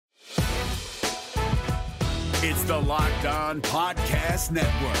It's the Locked On Podcast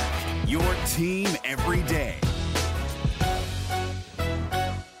Network, your team every day.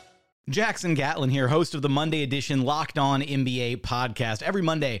 Jackson Gatlin here, host of the Monday edition Locked On NBA podcast. Every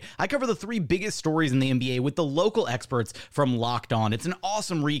Monday, I cover the three biggest stories in the NBA with the local experts from Locked On. It's an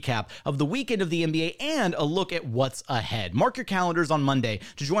awesome recap of the weekend of the NBA and a look at what's ahead. Mark your calendars on Monday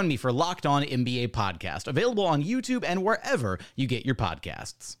to join me for Locked On NBA podcast, available on YouTube and wherever you get your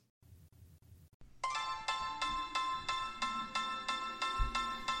podcasts.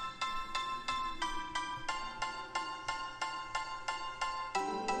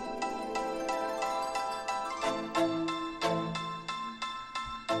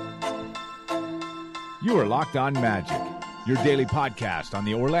 You are Locked On Magic, your daily podcast on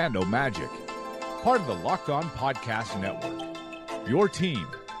the Orlando Magic. Part of the Locked On Podcast Network, your team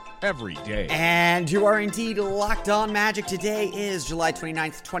every day. And you are indeed Locked On Magic. Today is July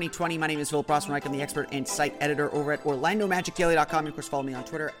 29th, 2020. My name is Philip Rossman-Reich. I'm the expert and site editor over at OrlandoMagicDaily.com. And of course, follow me on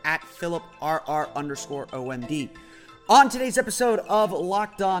Twitter at PhilipRR_OMD. On today's episode of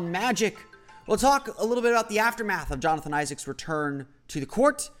Locked On Magic, we'll talk a little bit about the aftermath of Jonathan Isaac's return to the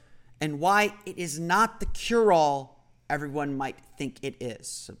court and why it is not the cure-all everyone might think it is.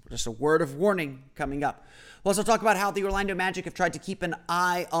 So just a word of warning coming up. We'll also talk about how the Orlando Magic have tried to keep an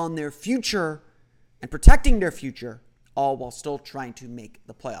eye on their future and protecting their future, all while still trying to make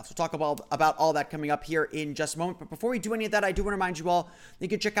the playoffs. We'll talk about all that coming up here in just a moment. But before we do any of that, I do want to remind you all that you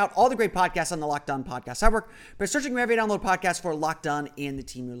can check out all the great podcasts on the Locked On Podcast Network by searching wherever you download podcasts for Locked On and the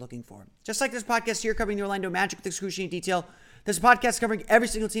team you're looking for. Just like this podcast here covering the Orlando Magic with excruciating detail, there's a podcast covering every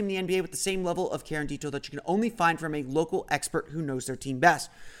single team in the NBA with the same level of care and detail that you can only find from a local expert who knows their team best.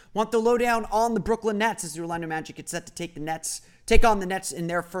 Want the lowdown on the Brooklyn Nets as the Orlando Magic get set to take on the Nets in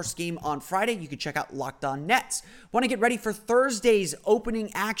their first game on Friday? You can check out Locked On Nets. Want to get ready for Thursday's opening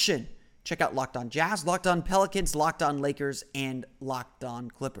action? Check out Locked On Jazz, Locked On Pelicans, Locked On Lakers, and Locked On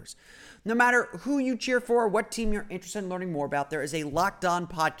Clippers. No matter who you cheer for, what team you're interested in learning more about, there is a Locked On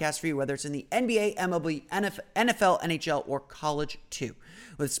podcast for you, whether it's in the NBA, MLB, NFL, NHL, or college too.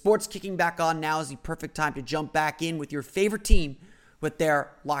 With sports kicking back on, now is the perfect time to jump back in with your favorite team with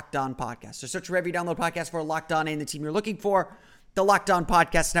their Locked On podcast. So search wherever you download podcasts for Locked On and the team you're looking for. The Locked On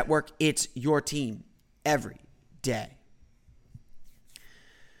Podcast Network, it's your team every day.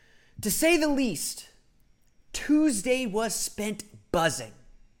 To say the least, Tuesday was spent buzzing.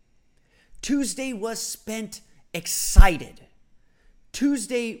 Tuesday was spent excited.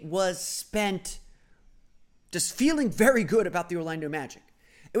 Tuesday was spent just feeling very good about the Orlando Magic.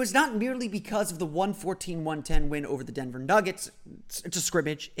 It was not merely because of the 114-110 win over the Denver Nuggets. It's a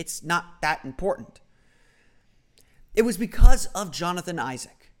scrimmage. It's not that important. It was because of Jonathan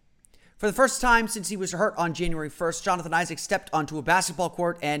Isaac. For the first time since he was hurt on January 1st, Jonathan Isaac stepped onto a basketball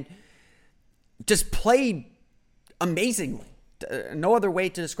court and just played amazingly. No other way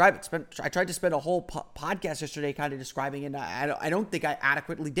to describe it. I tried to spend a whole podcast yesterday kind of describing it. I don't think I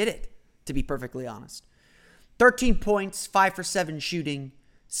adequately did it, to be perfectly honest. 13 points, 5 for 7 shooting,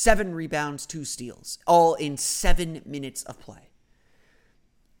 7 rebounds, 2 steals, all in 7 minutes of play.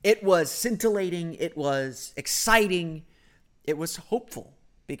 It was scintillating. It was exciting. It was hopeful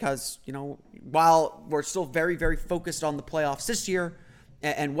because, while we're still very, very focused on the playoffs this year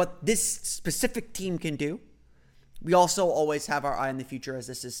and what this specific team can do, we also always have our eye on the future as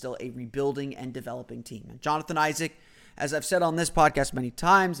this is still a rebuilding and developing team. And Jonathan Isaac, as I've said on this podcast many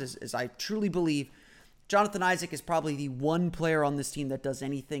times, as I truly believe, Jonathan Isaac is probably the one player on this team that does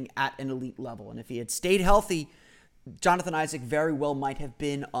anything at an elite level. And if he had stayed healthy, Jonathan Isaac very well might have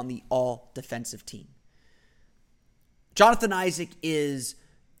been on the all-defensive team. Jonathan Isaac is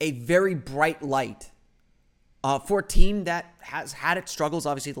a very bright light for a team that has had its struggles,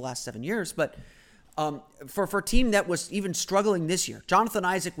 obviously, the last 7 years, but for a team that was even struggling this year, Jonathan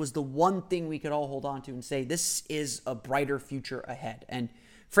Isaac was the one thing we could all hold on to and say, this is a brighter future ahead. And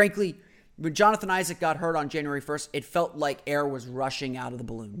frankly, when Jonathan Isaac got hurt on January 1st, it felt like air was rushing out of the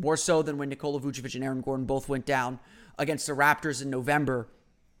balloon. More so than when Nikola Vucevic and Aaron Gordon both went down against the Raptors in November.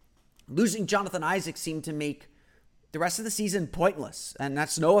 Losing Jonathan Isaac seemed to make the rest of the season pointless. And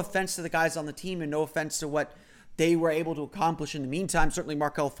that's no offense to the guys on the team and no offense to what they were able to accomplish in the meantime. Certainly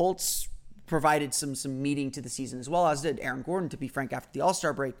Markelle Fultz provided some meaning to the season as well, as did Aaron Gordon, to be frank, after the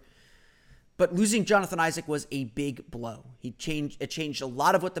All-Star break. But losing Jonathan Isaac was a big blow. It changed a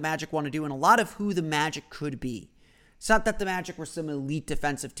lot of what the Magic want to do and a lot of who the Magic could be. It's not that the Magic were some elite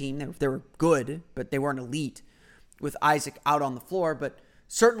defensive team. They were good, but they weren't elite with Isaac out on the floor. But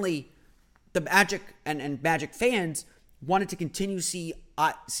certainly the Magic and Magic fans wanted to continue to see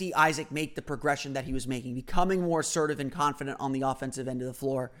Isaac make the progression that he was making, becoming more assertive and confident on the offensive end of the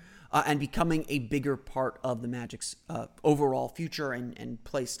floor, and becoming a bigger part of the Magic's overall future and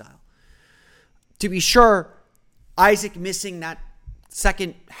play style. To be sure, Isaac missing that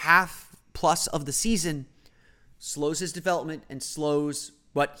second half plus of the season slows his development and slows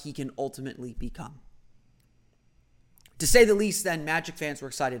what he can ultimately become. To say the least, then, Magic fans were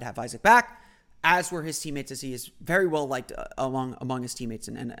excited to have Isaac back, as were his teammates, as he is very well liked among his teammates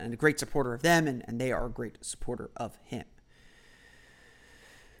and a great supporter of them, and they are a great supporter of him.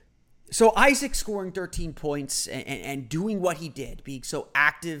 So Isaac scoring 13 points and doing what he did, being so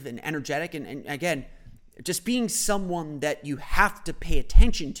active and energetic, and again, just being someone that you have to pay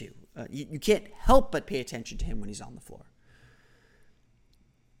attention to. You can't help but pay attention to him when he's on the floor.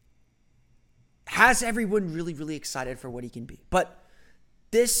 Has everyone really, really excited for what he can be. But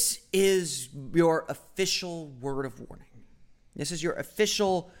this is your official word of warning. This is your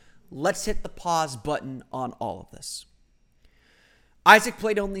official, let's hit the pause button on all of this. Isaac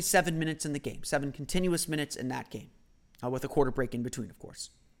played only 7 minutes in the game, 7 continuous minutes in that game, with a quarter break in between, of course.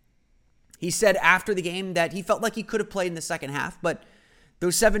 He said after the game that he felt like he could have played in the second half, but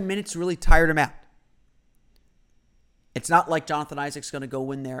those 7 minutes really tired him out. It's not like Jonathan Isaac's going to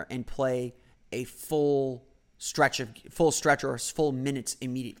go in there and play a full stretch or full minutes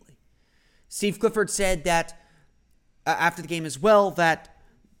immediately. Steve Clifford said that after the game as well, that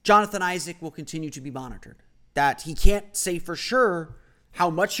Jonathan Isaac will continue to be monitored, that he can't say for sure how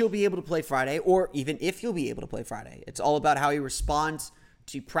much he'll be able to play Friday or even if he'll be able to play Friday. It's all about how he responds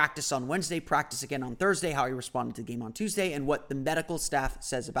to practice on Wednesday, practice again on Thursday, how he responded to the game on Tuesday, and what the medical staff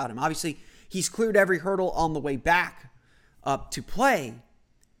says about him. Obviously, he's cleared every hurdle on the way back to play,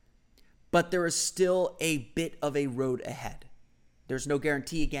 but there is still a bit of a road ahead. There's no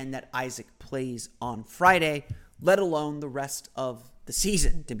guarantee, again, that Isaac plays on Friday, let alone the rest of the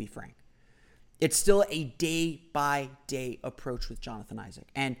season, to be frank. It's still a day-by-day approach with Jonathan Isaac.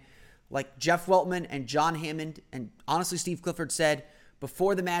 And like Jeff Weltman and John Hammond, and honestly Steve Clifford said,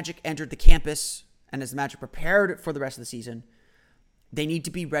 before the Magic entered the campus, and as the Magic prepared for the rest of the season, they need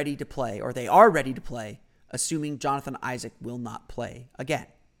to be ready to play, or they are ready to play, assuming Jonathan Isaac will not play again.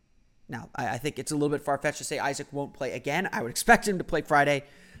 Now, I think it's a little bit far-fetched to say Isaac won't play again. I would expect him to play Friday.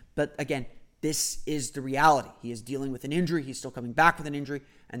 But again, this is the reality. He is dealing with an injury. He's still coming back with an injury.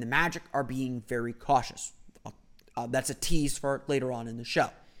 And the Magic are being very cautious. That's a tease for later on in the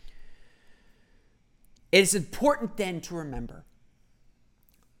show. It is important then to remember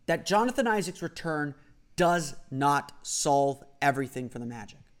that Jonathan Isaac's return does not solve everything for the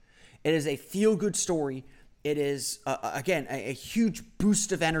Magic. It is a feel-good story. It is, again, a huge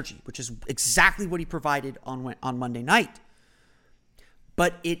boost of energy, which is exactly what he provided on Monday night.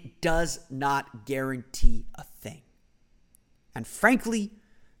 But it does not guarantee a thing. And frankly,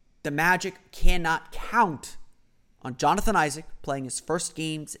 the Magic cannot count on Jonathan Isaac playing his first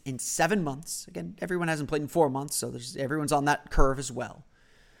games in 7 months. Again, everyone hasn't played in 4 months, so everyone's on that curve as well.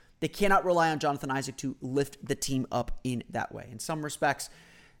 They cannot rely on Jonathan Isaac to lift the team up in that way. In some respects,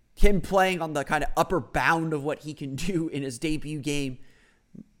 him playing on the kind of upper bound of what he can do in his debut game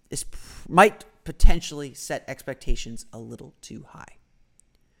might potentially set expectations a little too high.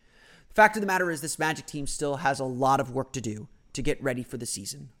 The fact of the matter is this Magic team still has a lot of work to do to get ready for the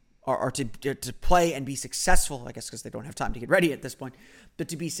season, or to play and be successful, I guess because they don't have time to get ready at this point, but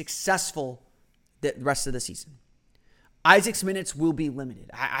to be successful the rest of the season. Isaac's minutes will be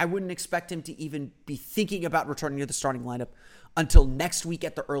limited. I wouldn't expect him to even be thinking about returning to the starting lineup until next week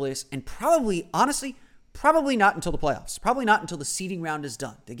at the earliest, and probably not until the playoffs. Probably not until the seeding round is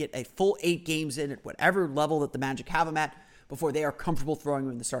done, to get a full 8 games in at whatever level that the Magic have him at before they are comfortable throwing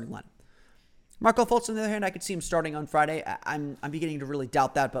him in the starting lineup. Markelle Fultz, on the other hand, I could see him starting on Friday. I'm beginning to really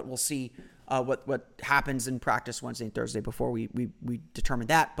doubt that, but we'll see what happens in practice Wednesday and Thursday before we determine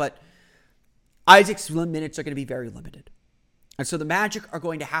that. But Isaac's minutes are going to be very limited. And so the Magic are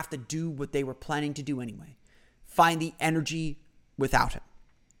going to have to do what they were planning to do anyway. Find the energy without him.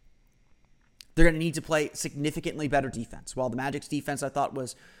 They're going to need to play significantly better defense. While the Magic's defense, I thought,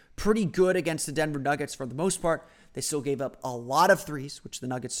 was pretty good against the Denver Nuggets for the most part, they still gave up a lot of threes, which the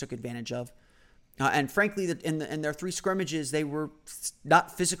Nuggets took advantage of. And frankly, in their 3 scrimmages, they were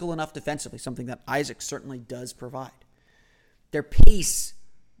not physical enough defensively, something that Isaac certainly does provide. Their pace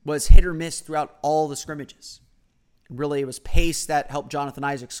was hit or miss throughout all the scrimmages. Really, it was pace that helped Jonathan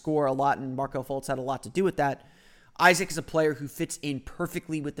Isaac score a lot, and Markelle Fultz had a lot to do with that. Isaac is a player who fits in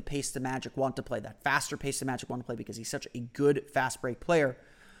perfectly with the pace the Magic want to play, that faster pace the Magic want to play, because he's such a good fast break player.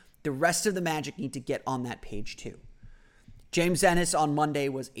 The rest of the Magic need to get on that page too. James Ennis on Monday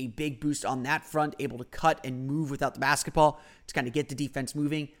was a big boost on that front, able to cut and move without the basketball to kind of get the defense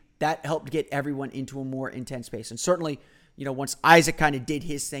moving. That helped get everyone into a more intense pace. And certainly once Isaac kind of did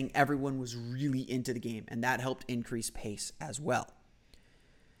his thing, everyone was really into the game, and that helped increase pace as well.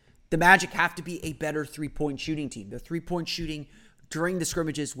 The Magic have to be a better three-point shooting team. Their three-point shooting during the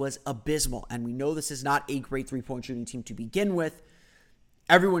scrimmages was abysmal, and we know this is not a great three-point shooting team to begin with.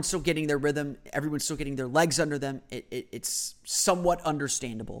 Everyone's still getting their rhythm. Everyone's still getting their legs under them. It's somewhat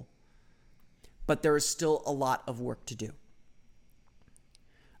understandable, but there is still a lot of work to do.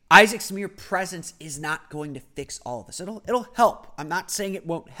 Isaac's mere presence is not going to fix all of this. It'll help. I'm not saying it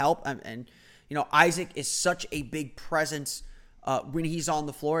won't help. Isaac is such a big presence when he's on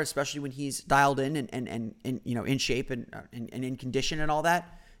the floor, especially when he's dialed in and in shape and in condition and all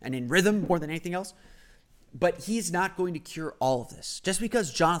that, and in rhythm more than anything else. But he's not going to cure all of this. Just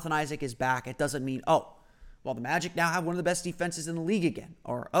because Jonathan Isaac is back, it doesn't mean, the Magic now have one of the best defenses in the league again.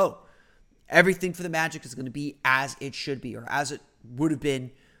 Or, everything for the Magic is going to be as it should be, or as it would have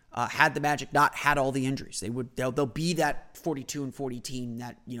been had the Magic not had all the injuries. They'll be that 42-40 team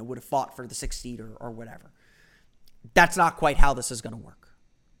that would have fought for the 6th seed or whatever. That's not quite how this is going to work.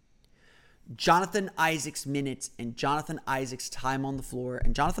 Jonathan Isaac's minutes and Jonathan Isaac's time on the floor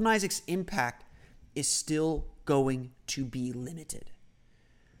and Jonathan Isaac's impact is still going to be limited.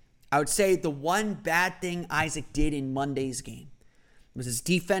 I would say the one bad thing Isaac did in Monday's game was his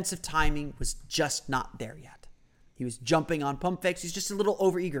defensive timing was just not there yet. He was jumping on pump fakes. He's just a little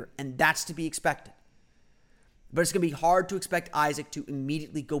overeager, and that's to be expected. But it's going to be hard to expect Isaac to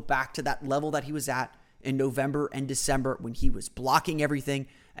immediately go back to that level that he was at in November and December when he was blocking everything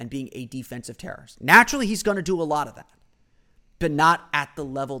and being a defensive terrorist. Naturally, he's going to do a lot of that, but not at the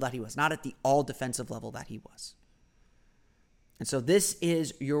level that he was, not at the all-defensive level that he was. And so this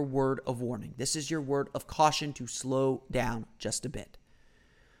is your word of warning. This is your word of caution to slow down just a bit.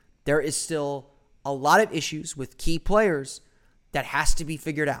 There is still a lot of issues with key players that has to be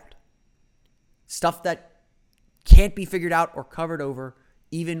figured out. Stuff that can't be figured out or covered over,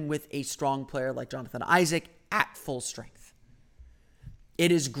 even with a strong player like Jonathan Isaac at full strength.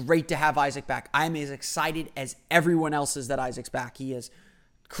 It is great to have Isaac back. I am as excited as everyone else is that Isaac's back. He has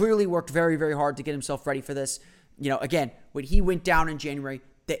clearly worked very, very hard to get himself ready for this. Again, when he went down in January,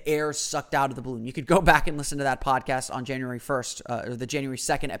 the air sucked out of the balloon. You could go back and listen to that podcast on January 1st, or the January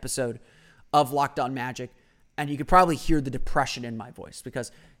 2nd episode of Locked On Magic, and you could probably hear the depression in my voice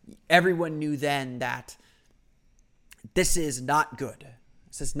because everyone knew then that this is not good.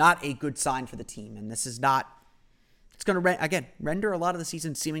 This is not a good sign for the team, and this is not, it's going to, render a lot of the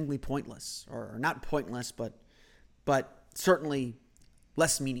season seemingly pointless, or not pointless, but certainly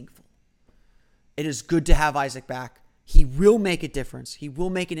less meaningful. It is good to have Isaac back. He will make a difference. He will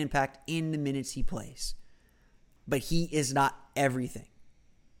make an impact in the minutes he plays, but he is not everything.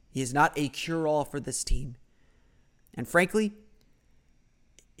 He is not a cure-all for this team. And frankly,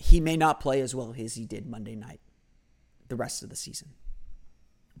 he may not play as well as he did Monday night the rest of the season.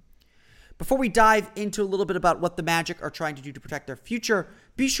 Before we dive into a little bit about what the Magic are trying to do to protect their future,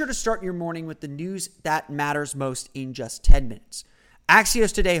 be sure to start your morning with the news that matters most in just 10 minutes.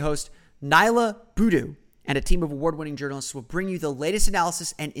 Axios Today host Nyla Boodoo and a team of award-winning journalists will bring you the latest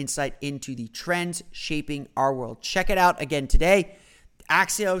analysis and insight into the trends shaping our world. Check it out again today.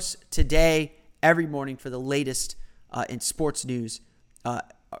 Axios Today every morning for the latest in sports news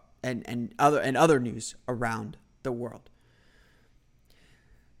and other news around the world.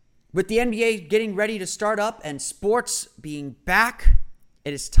 With the NBA getting ready to start up and sports being back,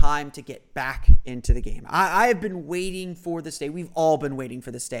 it is time to get back into the game. I have been waiting for this day. We've all been waiting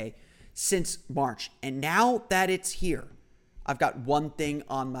for this day since March. And now that it's here, I've got one thing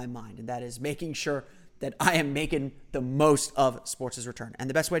on my mind, and that is making sure that I am making the most of sports' return. And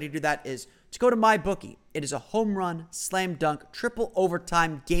the best way to do that is to go to MyBookie. It is a home run, slam dunk, triple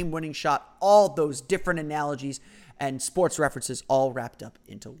overtime, game-winning shot, all those different analogies and sports references all wrapped up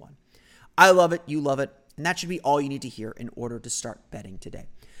into one. I love it, you love it, and that should be all you need to hear in order to start betting today.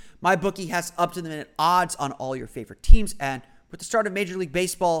 MyBookie has up-to-the-minute odds on all your favorite teams, and with the start of Major League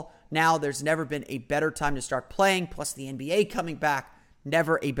Baseball, now there's never been a better time to start playing, plus the NBA coming back,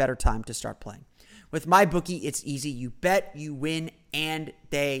 never a better time to start playing. With MyBookie, it's easy. You bet, you win, and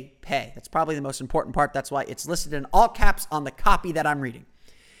they pay. That's probably the most important part. That's why it's listed in all caps on the copy that I'm reading.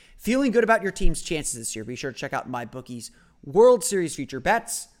 Feeling good about your team's chances this year? Be sure to check out MyBookie's World Series future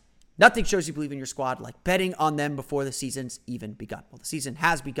bets. Nothing shows you believe in your squad like betting on them before the season's even begun. Well, the season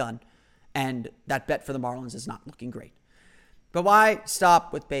has begun, and that bet for the Marlins is not looking great. But why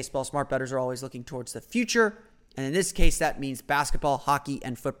stop with baseball? Smart bettors are always looking towards the future. And in this case, that means basketball, hockey,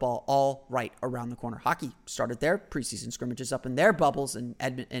 and football all right around the corner. Hockey started their preseason scrimmages up in their bubbles in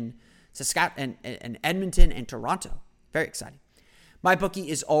Edmonton and Toronto. Very exciting. MyBookie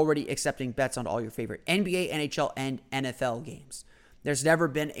is already accepting bets on all your favorite NBA, NHL, and NFL games. There's never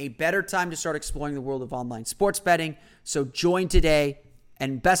been a better time to start exploring the world of online sports betting, so join today.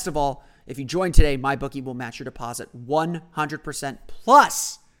 And best of all, if you join today, MyBookie will match your deposit 100%,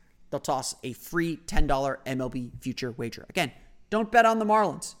 plus they'll toss a free $10 MLB future wager. Again, don't bet on the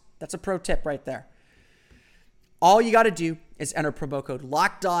Marlins. That's a pro tip right there. All you got to do is enter promo code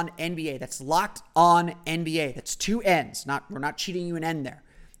LOCKEDONNBA. That's Locked On NBA. That's 2 N's. We're not cheating you an N there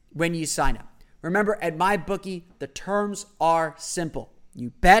when you sign up. Remember, at MyBookie, the terms are simple. You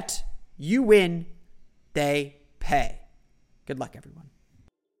bet, you win, they pay. Good luck, everyone.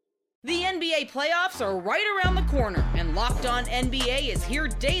 The NBA playoffs are right around the corner, and Locked On NBA is here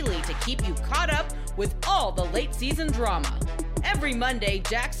daily to keep you caught up with all the late season drama. Every Monday,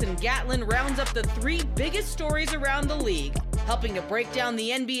 Jackson Gatlin rounds up the 3 biggest stories around the league, helping to break down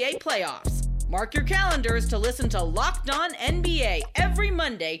the NBA playoffs. Mark your calendars to listen to Locked On NBA every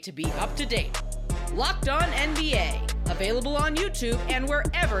Monday to be up to date. Locked On NBA, available on YouTube and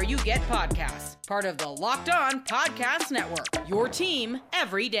wherever you get podcasts. Part of the Locked On Podcast Network, your team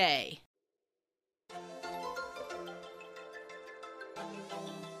every day.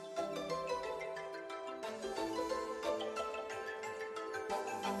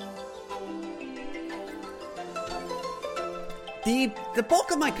 The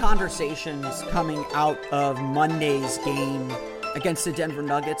bulk of my conversations coming out of Monday's game against the Denver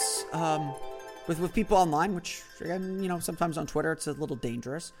Nuggets, with people online, which, again, sometimes on Twitter it's a little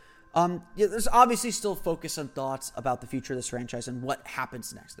dangerous. There's obviously still focus on thoughts about the future of this franchise and what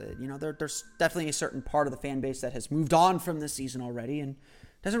happens next. There's definitely a certain part of the fan base that has moved on from this season already and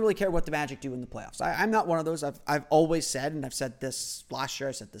doesn't really care what the Magic do in the playoffs. I'm not one of those. I've always said, and I've said this last year,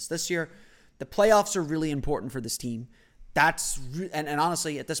 I said this year, the playoffs are really important for this team. And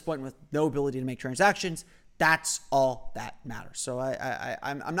honestly, at this point, with no ability to make transactions, that's all that matters. So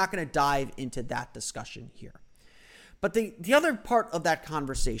I'm not going to dive into that discussion here. But the other part of that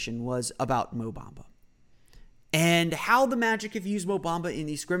conversation was about Mo Bamba and how the Magic have used Mo Bamba in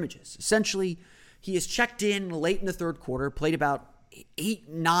these scrimmages. Essentially, he has checked in late in the third quarter, played about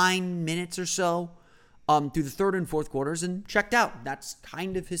 8-9 minutes or so through the third and fourth quarters, and checked out. That's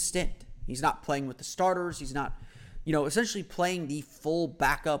kind of his stint. He's not playing with the starters. He's not, essentially playing the full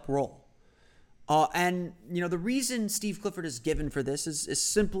backup role. And the reason Steve Clifford is given for this is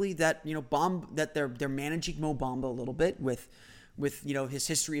simply that, that they're managing Mo Bamba a little bit with his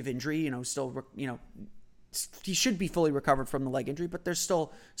history of injury, still, he should be fully recovered from the leg injury, but there's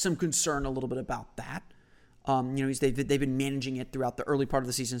still some concern a little bit about that. They've been managing it throughout the early part of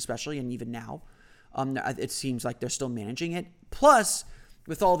the season, especially, and even now, it seems like they're still managing it. Plus,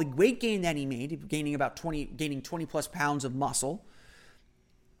 with all the weight gain that he made, gaining 20 plus pounds of muscle,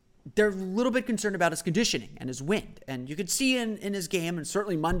 they're a little bit concerned about his conditioning and his wind. And you could see in his game, and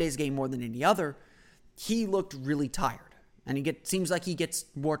certainly Monday's game more than any other, he looked really tired. And seems like he gets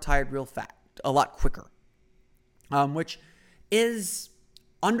more tired real fast, a lot quicker, which is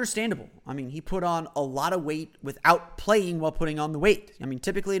understandable. I mean, he put on a lot of weight without playing while putting on the weight. I mean,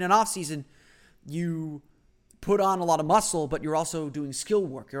 typically in an offseason, you put on a lot of muscle, but you're also doing skill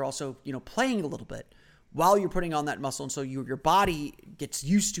work. You're also, playing a little bit while you're putting on that muscle. And so your body gets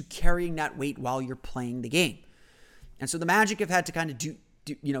used to carrying that weight while you're playing the game. And so the Magic have had to kind of do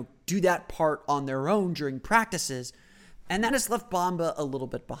that part on their own during practices. And that has left Bamba a little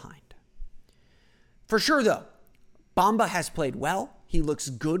bit behind. For sure, though, Bamba has played well. He looks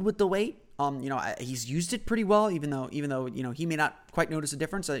good with the weight. He's used it pretty well, even though he may not quite notice a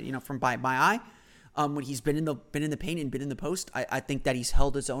difference, from my eye. When he's been in the paint and been in the post, I think that he's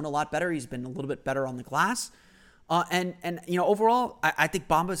held his own a lot better. He's been a little bit better on the glass. And overall, I think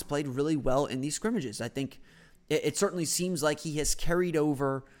Bamba's played really well in these scrimmages. I think it certainly seems like he has carried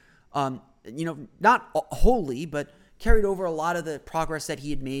over, not wholly, but carried over a lot of the progress that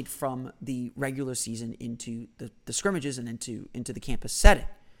he had made from the regular season into the scrimmages and into the campus setting.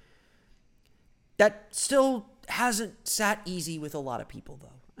 That still hasn't sat easy with a lot of people,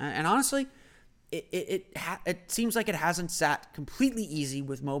 though. And honestly, it seems like it hasn't sat completely easy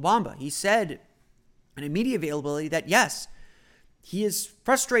with Mo Bamba. He said in a media availability that, yes, he is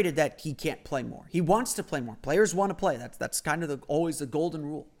frustrated that he can't play more. He wants to play more. Players want to play. That's kind of always the golden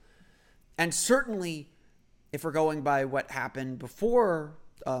rule. And certainly, if we're going by what happened before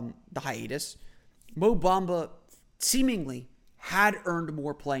the hiatus, Mo Bamba seemingly had earned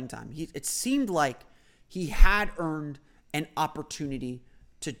more playing time. It seemed like he had earned an opportunity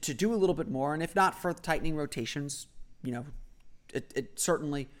to do a little bit more, and if not for tightening rotations, it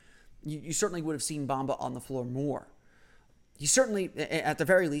certainly, you certainly would have seen Bamba on the floor more. He certainly, at the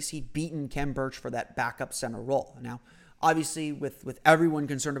very least, he'd beaten Kem Birch for that backup center role. Now, obviously with everyone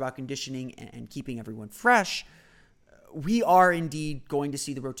concerned about conditioning and keeping everyone fresh, we are indeed going to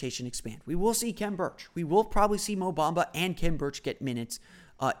see the rotation expand. We will see Khem Birch. We will probably see Mo Bamba and Khem Birch get minutes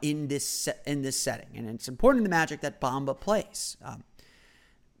in this setting. And it's important in the Magic that Bamba plays.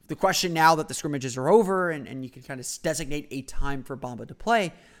 The question now that the scrimmages are over and you can kind of designate a time for Bamba to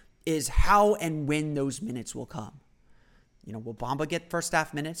play is how and when those minutes will come. Will Bamba get first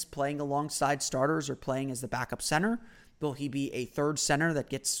half minutes playing alongside starters or playing as the backup center? Will he be a third center that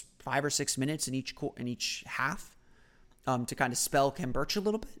gets 5 or 6 minutes in each half to kind of spell Khem Birch a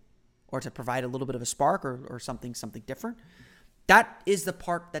little bit or to provide a little bit of a spark or something different? That is the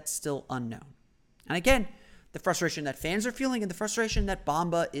part that's still unknown. And again, the frustration that fans are feeling and the frustration that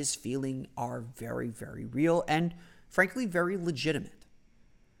Bamba is feeling are very, very real and frankly very legitimate.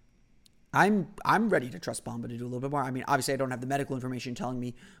 I'm ready to trust Bamba to do a little bit more. I mean, obviously I don't have the medical information telling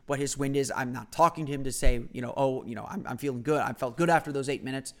me what his wind is. I'm not talking to him to say, I'm feeling good. I felt good after those 8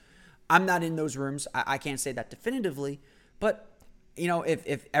 minutes. I'm not in those rooms. I can't say that definitively. But,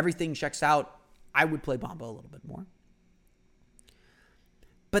 if everything checks out, I would play Bamba a little bit more.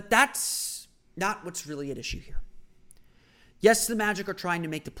 But that's not what's really at issue here. Yes, the Magic are trying to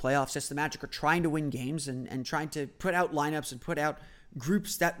make the playoffs. Yes, the Magic are trying to win games and trying to put out lineups and put out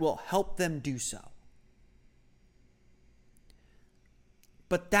groups that will help them do so.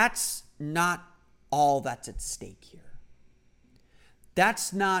 But that's not all that's at stake here.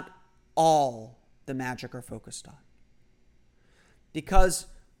 That's not all the Magic are focused on. Because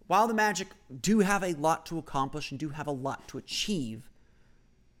while the Magic do have a lot to accomplish and do have a lot to achieve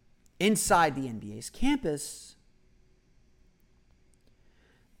inside the NBA's campus,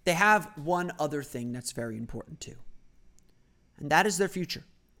 they have one other thing that's very important too. And that is their future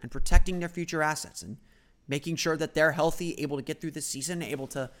and protecting their future assets and making sure that they're healthy, able to get through the season, able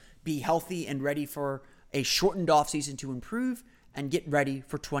to be healthy and ready for a shortened offseason to improve and get ready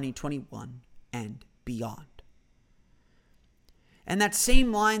for 2021 and beyond. And that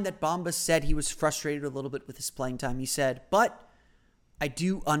same line that Bamba said he was frustrated a little bit with his playing time, he said, but I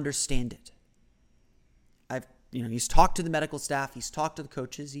do understand it. He's talked to the medical staff, he's talked to the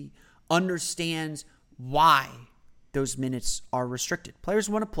coaches, he understands why those minutes are restricted. Players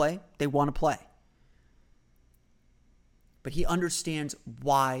want to play, they want to play. But he understands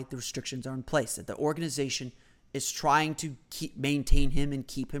why the restrictions are in place, that the organization is trying to maintain him and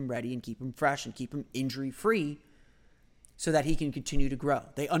keep him ready and keep him fresh and keep him injury-free so that he can continue to grow.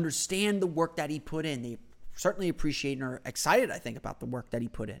 They understand the work that he put in. They certainly appreciate and are excited, I think, about the work that he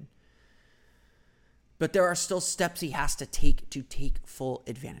put in. But there are still steps he has to take full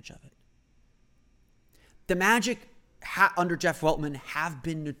advantage of it. The Magic under Jeff Weltman have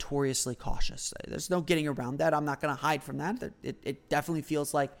been notoriously cautious. There's no getting around that. I'm not going to hide from that. It definitely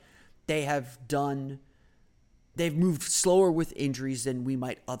feels like they've moved slower with injuries than we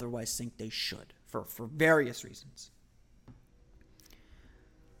might otherwise think they should for various reasons.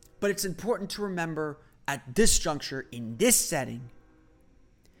 But it's important to remember at this juncture, in this setting,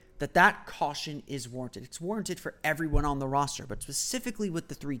 that caution is warranted. It's warranted for everyone on the roster, but specifically with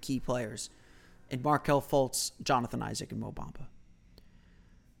the 3 key players in Markelle Fultz, Jonathan Isaac, and Mo Bamba.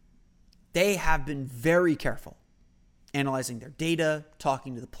 They have been very careful analyzing their data,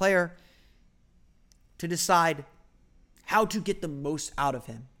 talking to the player to decide how to get the most out of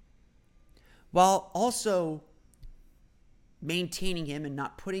him while also maintaining him and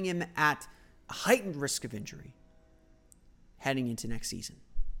not putting him at a heightened risk of injury heading into next season.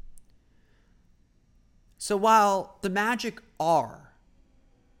 So while the Magic are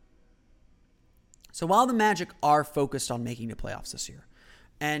focused on making the playoffs this year,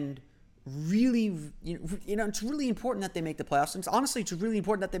 and really, it's really important that they make the playoffs. And honestly, it's really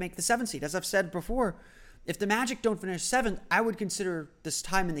important that they make the 7th seed. As I've said before, if the Magic don't finish 7th, I would consider this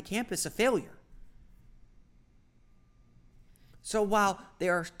time in the campus a failure. So while they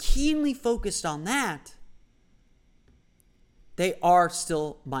are keenly focused on that, they are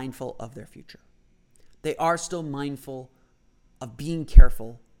still mindful of their future. They are still mindful of being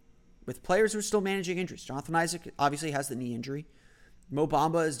careful with players who are still managing injuries. Jonathan Isaac obviously has the knee injury. Mo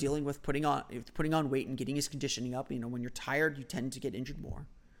Bamba is dealing with putting on weight and getting his conditioning up. When you're tired, you tend to get injured more.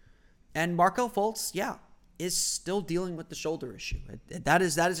 And Markelle Fultz, is still dealing with the shoulder issue. That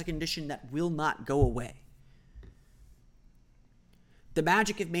is a condition that will not go away. The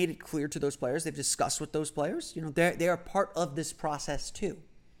Magic have made it clear to those players. They've discussed with those players. They are part of this process too.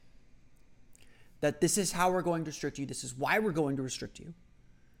 That this is how we're going to restrict you. This is why we're going to restrict you.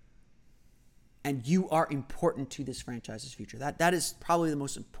 And you are important to this franchise's future. That is probably the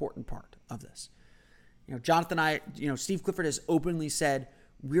most important part of this. Steve Clifford has openly said,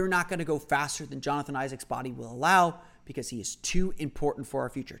 we're not going to go faster than Jonathan Isaac's body will allow because he is too important for our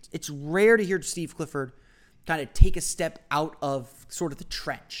future. It's rare to hear Steve Clifford kind of take a step out of sort of the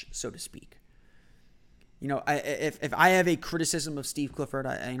trench, so to speak. You know, if I have a criticism of Steve Clifford,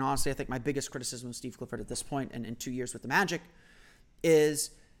 honestly, I think my biggest criticism of Steve Clifford at this point, and in 2 years with the Magic, is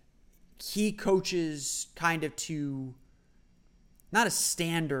he coaches kind of to, not a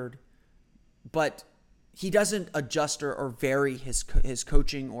standard, but he doesn't adjust or vary his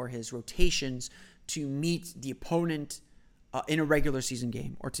coaching or his rotations to meet the opponent in a regular season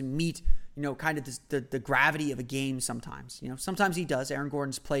game, or to meet, you know, kind of the gravity of a game sometimes. You know, sometimes he does. Aaron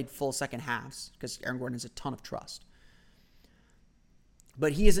Gordon's played full second halves because Aaron Gordon has a ton of trust.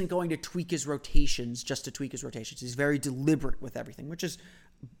 But he isn't going to tweak his rotations just to tweak his rotations. He's very deliberate with everything, which is,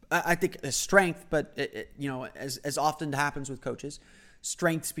 I think, a strength. But, you know, as often happens with coaches,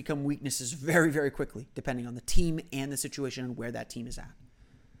 strengths become weaknesses very, very quickly, depending on the team and the situation and where that team is at.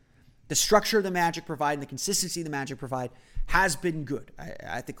 The structure the Magic provide and the consistency the Magic provide has been good.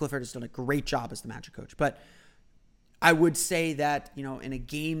 I think Clifford has done a great job as the Magic coach. But I would say that, you know, in a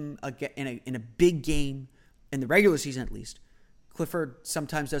game, in a big game, in the regular season at least, Clifford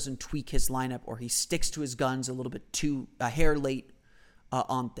sometimes doesn't tweak his lineup, or he sticks to his guns a little bit too, a hair late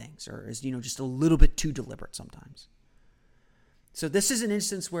on things, or is, you know, just a little bit too deliberate sometimes. So this is an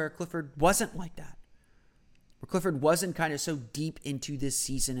instance where Clifford wasn't like that. Where Clifford wasn't kind of so deep into this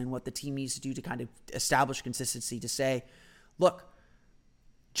season and what the team needs to do to kind of establish consistency, to say, look,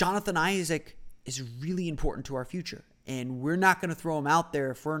 Jonathan Isaac is really important to our future, and we're not going to throw him out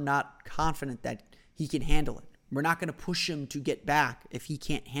there if we're not confident that he can handle it. We're not going to push him to get back if he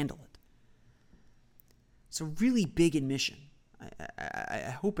can't handle it. It's a really big admission.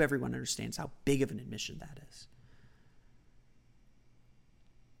 I hope everyone understands how big of an admission that is.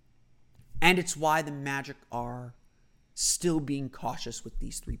 And it's why the Magic are still being cautious with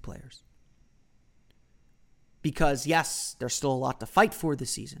these three players. Because, yes, there's still a lot to fight for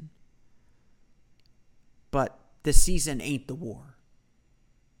this season. But this season ain't the war.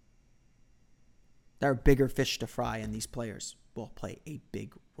 There are bigger fish to fry, and these players will play a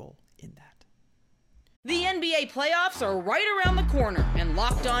big role in that. The NBA playoffs are right around the corner, and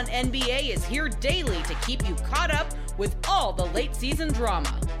Locked On NBA is here daily to keep you caught up with all the late season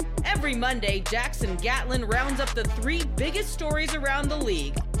drama. Every Monday, Jackson Gatlin rounds up the 3 biggest stories around the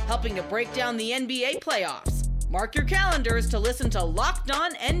league, helping to break down the NBA playoffs. Mark your calendars to listen to Locked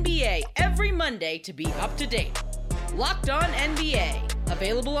On NBA every Monday to be up to date. Locked On NBA,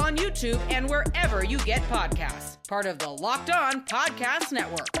 available on YouTube and wherever you get podcasts. Part of the Locked On Podcast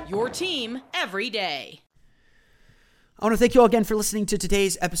Network, your team every day. I want to thank you all again for listening to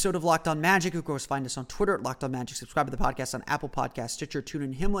today's episode of Locked On Magic. Of course, find us on Twitter at Locked On Magic. Subscribe to the podcast on Apple Podcasts, Stitcher,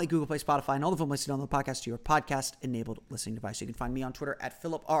 TuneIn, Himalaya, Google Play, Spotify, and all the film places to download the podcast to your podcast-enabled listening device. You can find me on Twitter at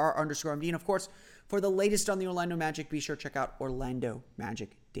PhilipRR_MD. And of course, for the latest on the Orlando Magic, be sure to check out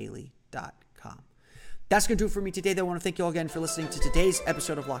OrlandoMagicDaily.com. That's going to do it for me today, though. I want to thank you all again for listening to today's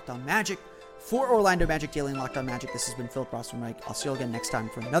episode of Locked On Magic. For Orlando Magic Daily and Locked On Magic, this has been Philip Ross from Mike. I'll see you all again next time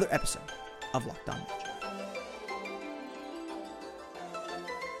for another episode of Locked On Magic.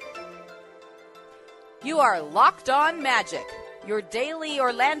 You are Locked On Magic, your daily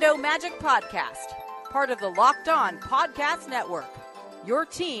Orlando Magic podcast. Part of the Locked On Podcast Network, your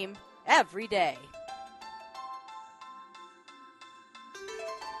team every day.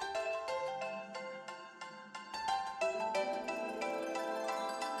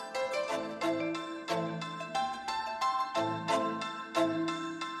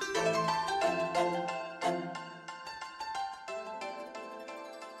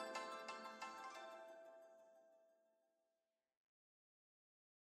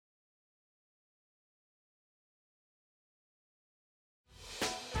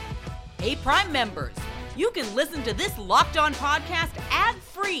 Hey, Prime members, you can listen to this Locked On podcast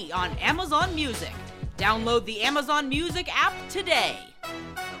ad-free on Amazon Music. Download the Amazon Music app today.